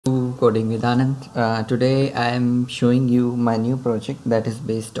Coding with Anand. Today I am showing you my new project that is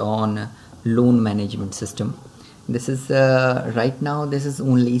based on loan management system. This is right now this is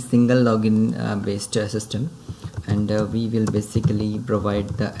only single login based system, and we will basically provide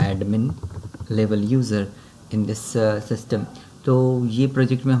the admin level user in this system. तो ये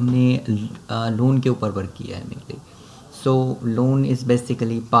project में हमने loan के ऊपर work किया है mainly. So loan is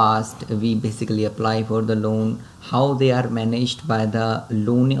basically passed. We basically apply for the loan. How they are managed by the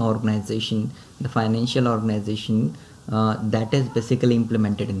loan organization, the financial organization, that is basically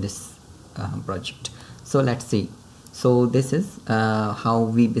implemented in this project. So let's see. So this is how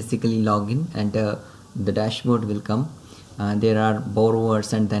we basically log in, and the dashboard will come. There are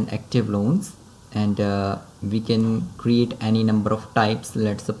borrowers and then active loans, and we can create any number of types.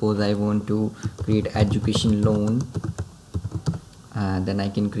 Let's suppose I want to create education loan. Then I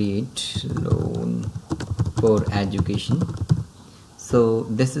can create loan for education. So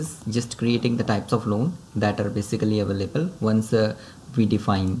this is just creating the types of loan that are basically available once we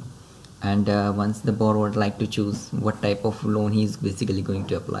define, and once the borrower like to choose what type of loan he is basically going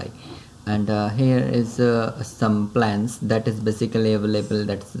to apply. And here is some plans that is basically available,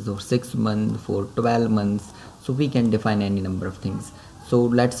 that's for 6 months, for 12 months. So we can define any number of things. So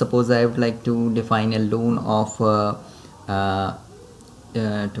let's suppose I would like to define a loan of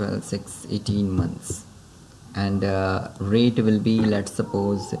 12, 6, 18 months, and rate will be, let's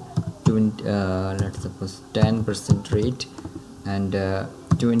suppose 10% rate and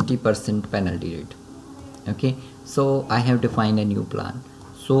 20% penalty rate. Okay, so I have defined a new plan.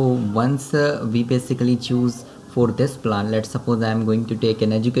 So once we basically choose for this plan, let's suppose I am going to take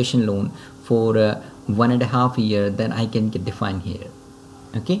an education loan for 1.5 years, then I can define here.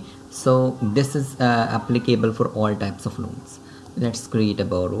 Okay, so this is applicable for all types of loans. Let's create a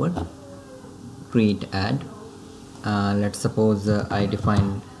borrower, create ad. Let's suppose I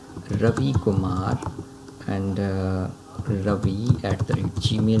define Ravi Kumar and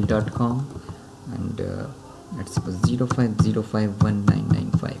ravi@gmail.com, and let's suppose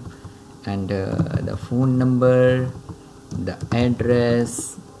 05051995, and the phone number, the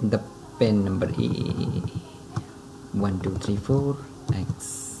address, the PIN number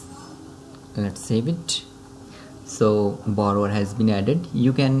 1234X. Let's save it. So borrower has been added.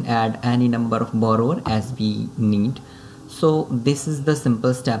 You can add any number of borrower as we need. So this is the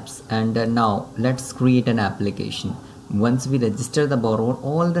simple steps, and now let's create an application. Once we register the borrower,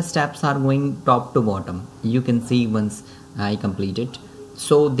 all the steps are going top to bottom. You can see once I complete it.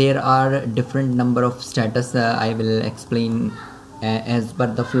 So there are different number of status. I will explain as per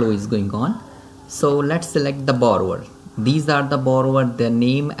the flow is going on. So let's select the borrower. These are the borrower, the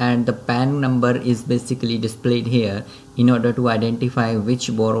name and the PAN number is basically displayed here in order to identify which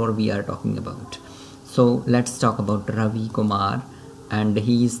borrower we are talking about. So let's talk about Ravi Kumar, and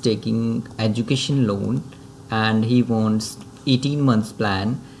he is taking education loan and he wants 18 months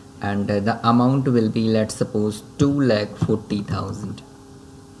plan, and the amount will be, let's suppose 2,40,000.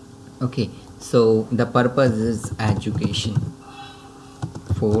 Okay, so the purpose is education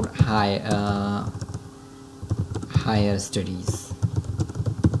for higher studies.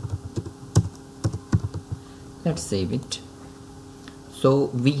 Let's save it. So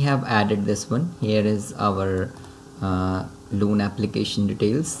we have added this one. Here is our loan application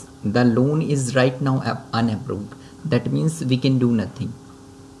details. The loan is right now unapproved. That means we can do nothing.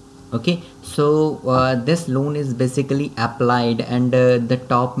 Okay, so this loan is basically applied, and the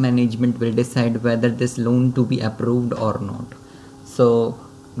top management will decide whether this loan to be approved or not. So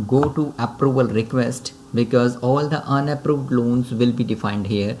go to approval request, because all the unapproved loans will be defined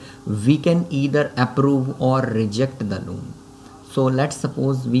here. We can either approve or reject the loan. So let's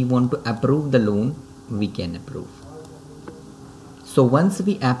suppose we want to approve the loan, we can approve. So once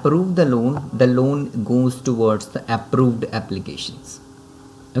we approve the loan goes towards the approved applications.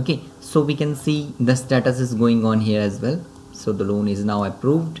 Okay, so we can see the status is going on here as well. So the loan is now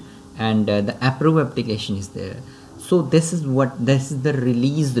approved, and the approve application is there. So this is the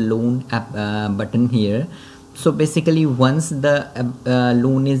release loan button here. So basically once the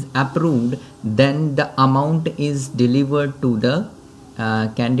loan is approved, then the amount is delivered to the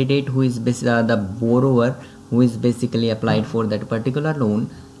candidate who is the borrower who is basically applied for that particular loan.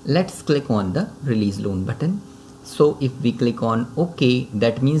 Let's click on the release loan button. So if we click on OK,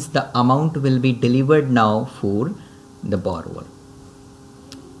 that means the amount will be delivered now for the borrower.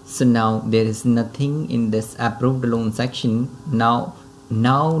 So now there is nothing in this approved loan section. Now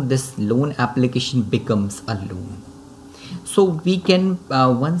this loan application becomes a loan. So we can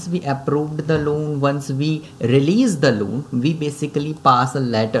once we approved the loan, once we release the loan, we basically pass a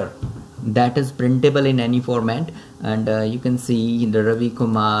letter that is printable in any format, and you can see the Ravi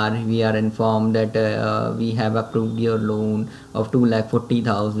Kumar, we are informed that we have approved your loan of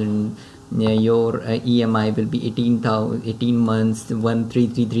 2,40,000. Your EMI will be 18 months,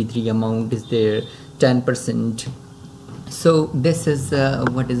 13333 amount is there, 10%. So this is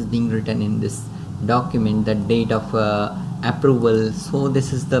what is being written in this document, the date of approval. So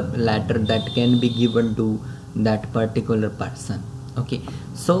this is the letter that can be given to that particular person. Okay,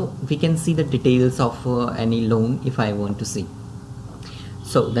 so we can see the details of any loan if I want to see.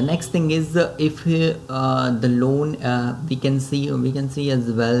 So the next thing is if the loan we can see as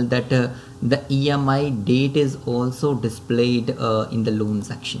well that the EMI date is also displayed in the loan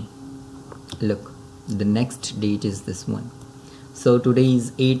section. Look, the next date is this one. So today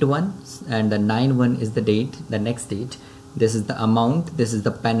is 8/1 and the 9/1 is the date, the next date. This is the amount, this is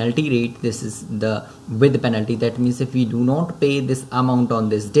the penalty rate, this is the with penalty. That means if you do not pay this amount on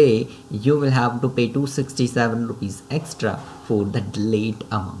this day, you will have to pay 267 rupees extra for the delayed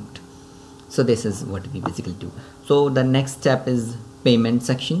amount. So this is what we basically do. So the next step is payment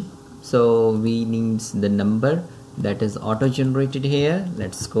section. So we need the number that is auto generated here.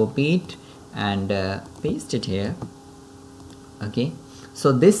 Let's copy it and paste it here. Okay,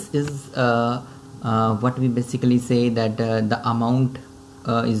 so this is what we basically say that the amount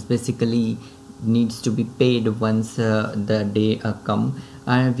is basically needs to be paid once the day come,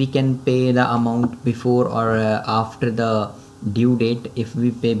 and we can pay the amount before or after the due date. If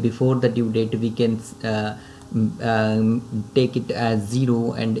we pay before the due date, we can take it as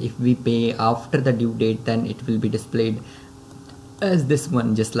 0, and if we pay after the due date, then it will be displayed as this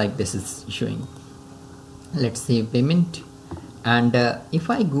one, just like this is showing. Let's save payment. And if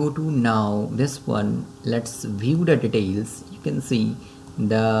I go to now this one, let's view the details. You can see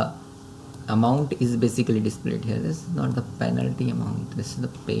the amount is basically displayed here. This is not the penalty amount, this is the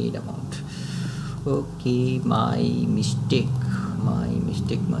paid amount. Okay, my mistake.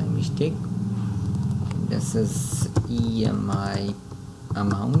 This is EMI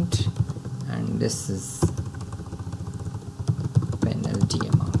amount and this is penalty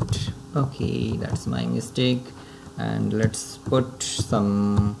amount. Okay, that's my mistake. And let's put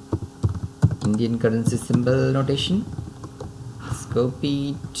some Indian currency symbol notation. Let's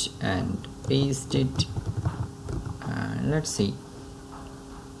copy it and paste it, and let's see.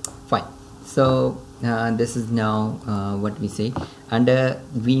 Fine. So this is now what we say, and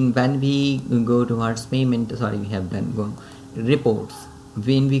when we go towards payment, sorry, we have done go reports.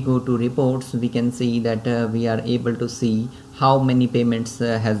 When we go to reports, we can see that we are able to see how many payments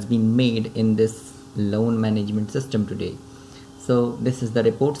has been made in this loan management system today. So this is the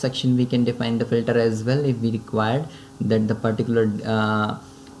report section. We can define the filter as well if we required that the particular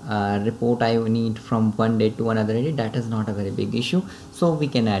report I need from one day to another day. That is not a very big issue, so we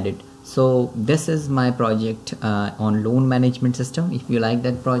can add it. So this is my project on loan management system. If you like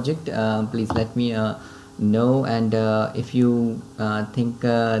that project, please let me know, and if you think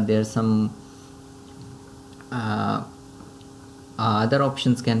there's some other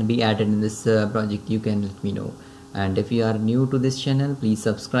options can be added in this project, you can let me know. And if you are new to this channel, please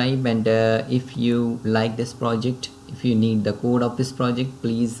subscribe, and if you like this project, if you need the code of this project,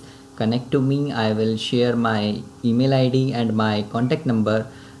 please connect to me. I will share my email ID and my contact number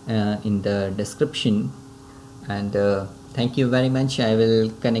in the description. And thank you very much. I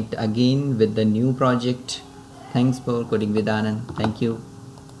will connect again with the new project. Thanks for coding with Anand. Thank you.